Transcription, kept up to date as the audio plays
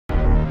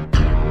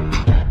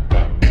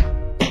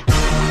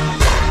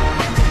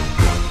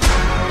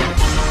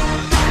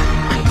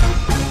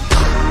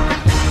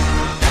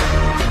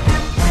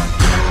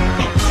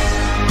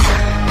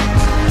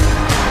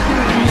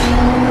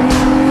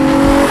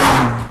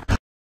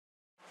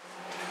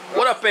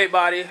up,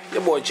 everybody?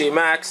 Your boy J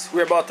Max.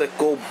 We're about to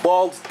go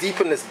balls deep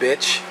in this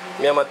bitch.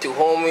 Me and my two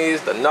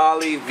homies, the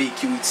Nolly,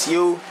 VQ, it's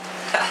you.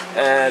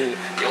 And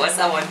yo, what's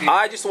that one dude?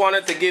 I just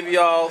wanted to give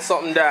y'all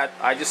something that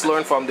I just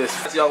learned from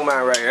this young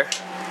man right here.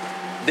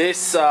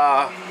 This,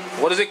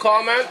 what is it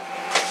called, man?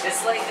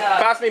 It's like,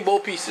 pass me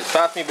both pieces.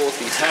 Pass me both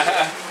pieces.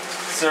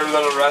 Serve a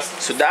little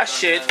rust. So that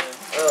shit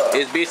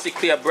is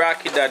basically a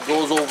bracket that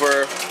goes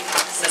over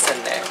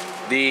in there.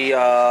 the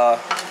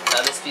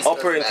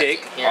upper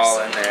intake,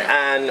 all in there,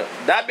 and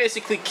that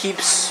basically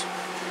keeps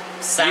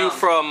sound. you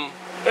from,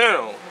 you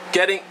know,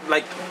 getting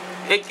like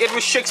it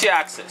restricts your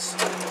access.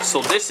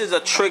 So this is a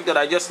trick that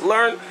I just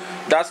learned.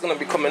 That's gonna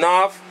be coming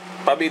off.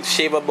 Probably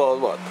shave about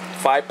what,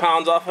 5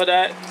 pounds off of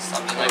that.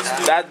 Something like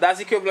that. That's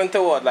equivalent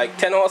to what, like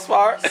 10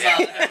 horsepower.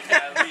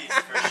 At least,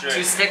 for sure.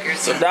 2 stickers.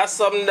 So that's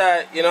something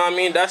that, you know what I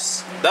mean.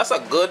 That's a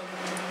good.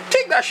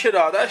 Take that shit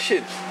out. That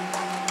shit.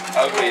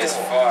 Ugly as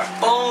far.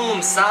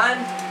 Boom, son.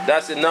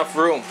 That's enough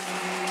room.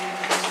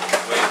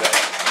 Way better.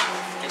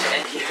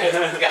 Get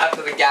your engine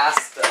after the gas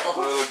spill. A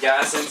little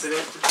gas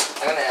incident.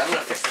 I'm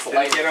gonna fix this Did I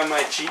light. get on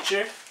my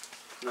cheater?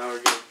 No, we're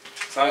good.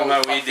 As long as my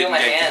weed feel didn't my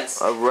get hands.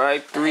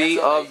 Alright, 3 hands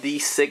are of the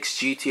 6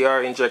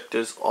 GTR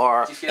injectors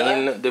are Do you feel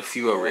in that? the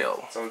fuel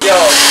rail. So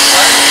Yo,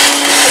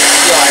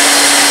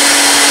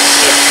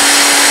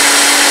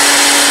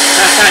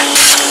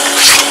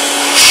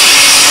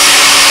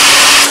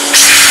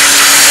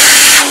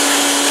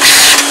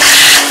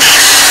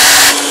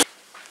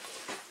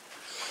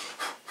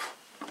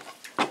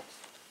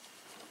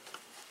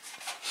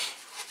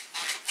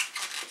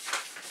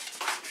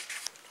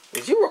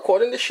 Is you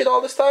recording this shit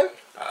all this time?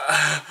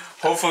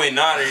 hopefully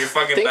not, or your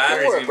fucking Think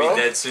battery's you were, gonna bro.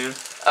 be dead soon.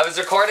 I was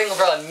recording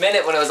for a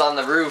minute when it was on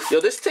the roof. Yo,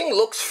 this thing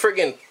looks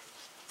friggin'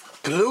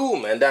 blue,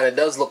 man. Dan, it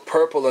does look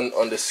purple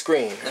on the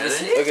screen.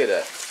 Really? Look at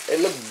that. It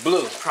looks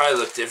blue. Probably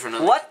look different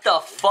on What the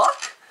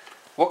fuck?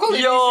 What color do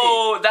you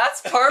Yo,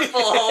 that's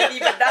purple, homie,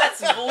 but that's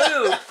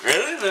blue.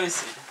 Really? Let me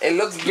see. see? It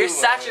looks blue. Your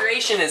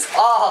saturation is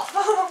off.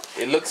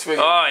 It looks friggin'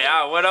 Oh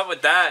yeah, what up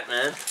with that,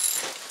 man?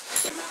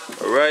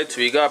 Alright, so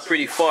we got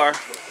pretty far.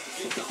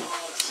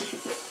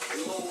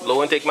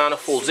 Low intake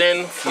manifolds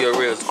in, fuel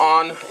rails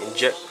on,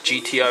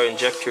 GTR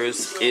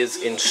injectors is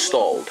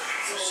installed.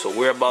 So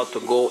we're about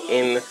to go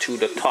into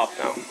the top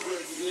now.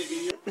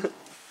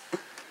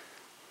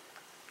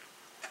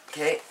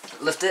 Okay,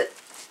 lift it.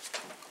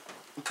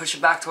 Push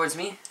it back towards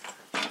me.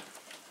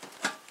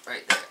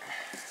 Right there.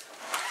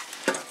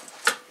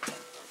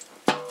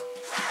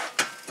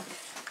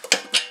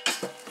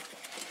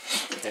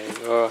 There you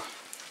go.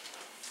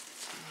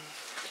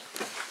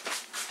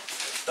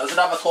 Does it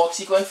have a torque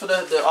sequence for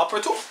the upper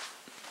two? Is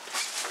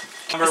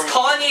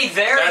Kanye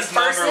there That's in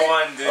person? number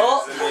 1, dude.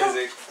 Oh. Is the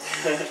music.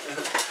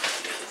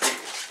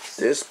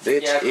 This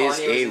bitch Yeah, Kanye is was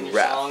in a your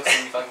rap. song, so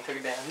you fucking took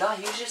it down. No,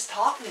 he was just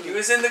talking to He me.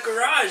 was in the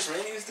garage,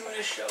 man. He was doing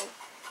his show. It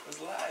was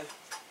live.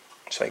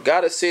 So I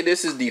gotta say,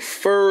 this is the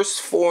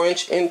first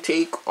 4-inch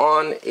intake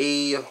on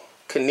a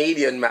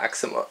Canadian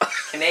Maxima.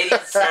 Canadian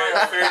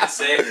style. Fair to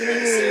say.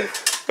 Fair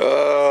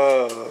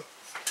to say.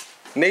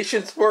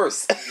 Nation's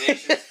first.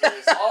 Nation's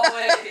first.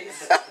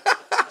 Always.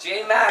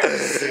 J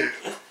Max.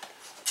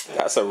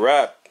 That's a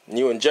wrap.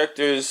 New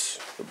injectors.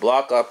 The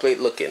block out plate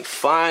looking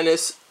fine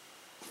as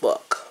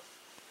fuck.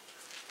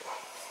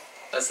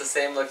 That's the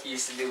same look you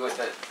used to do with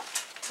the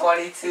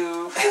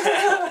 22.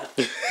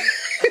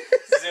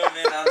 Zoom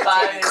in on the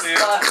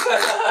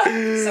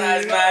 22.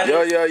 Size matters.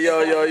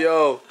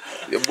 Yo.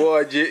 Your boy,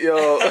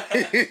 yo.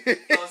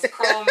 Those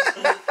chrome,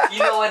 you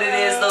know what it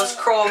is, those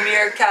chrome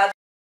mirror cats.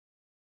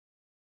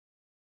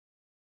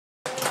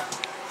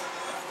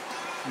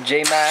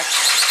 J Max.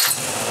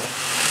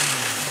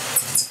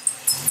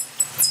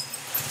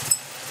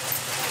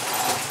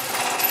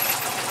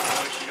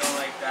 You don't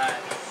like that.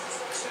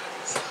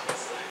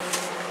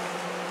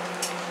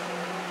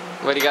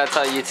 What do you gotta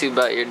tell YouTube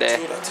about your day?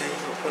 Dude, I tell you,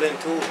 put in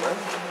tools, man.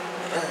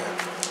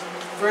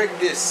 Break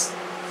this.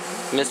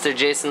 Mr.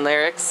 Jason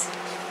Lyrics.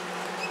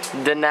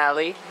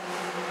 Denali.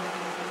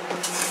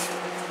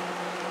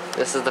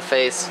 This is the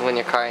face when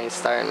your car ain't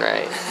starting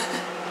right.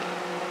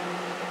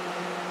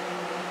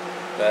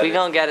 That We is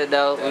gonna get it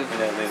though.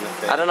 definitely the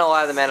thing. I don't know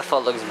why the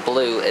manifold looks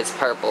blue. It's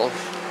purple.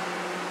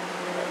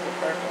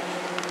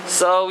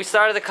 So we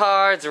started the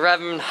car, it's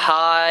revving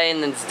high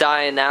and then it's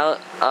dying out.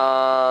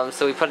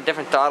 So we put a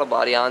different throttle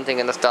body on,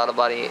 thinking this throttle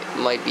body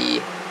might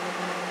be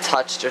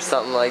touched or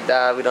something like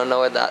that. We don't know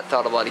where that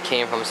throttle body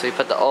came from, so we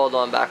put the old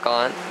one back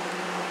on.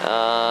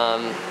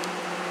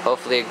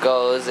 Hopefully it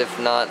goes. If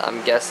not,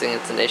 I'm guessing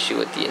it's an issue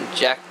with the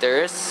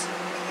injectors.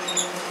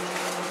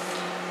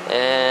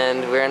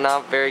 And we're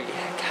not very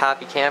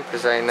happy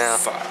campers right now.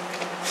 Fuck.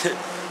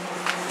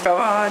 Come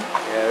on.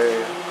 Yeah, there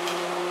you go.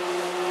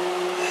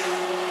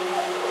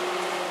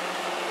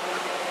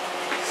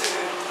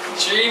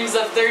 Dreams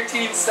of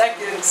 13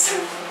 seconds.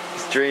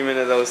 He's dreaming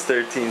of those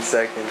 13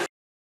 seconds.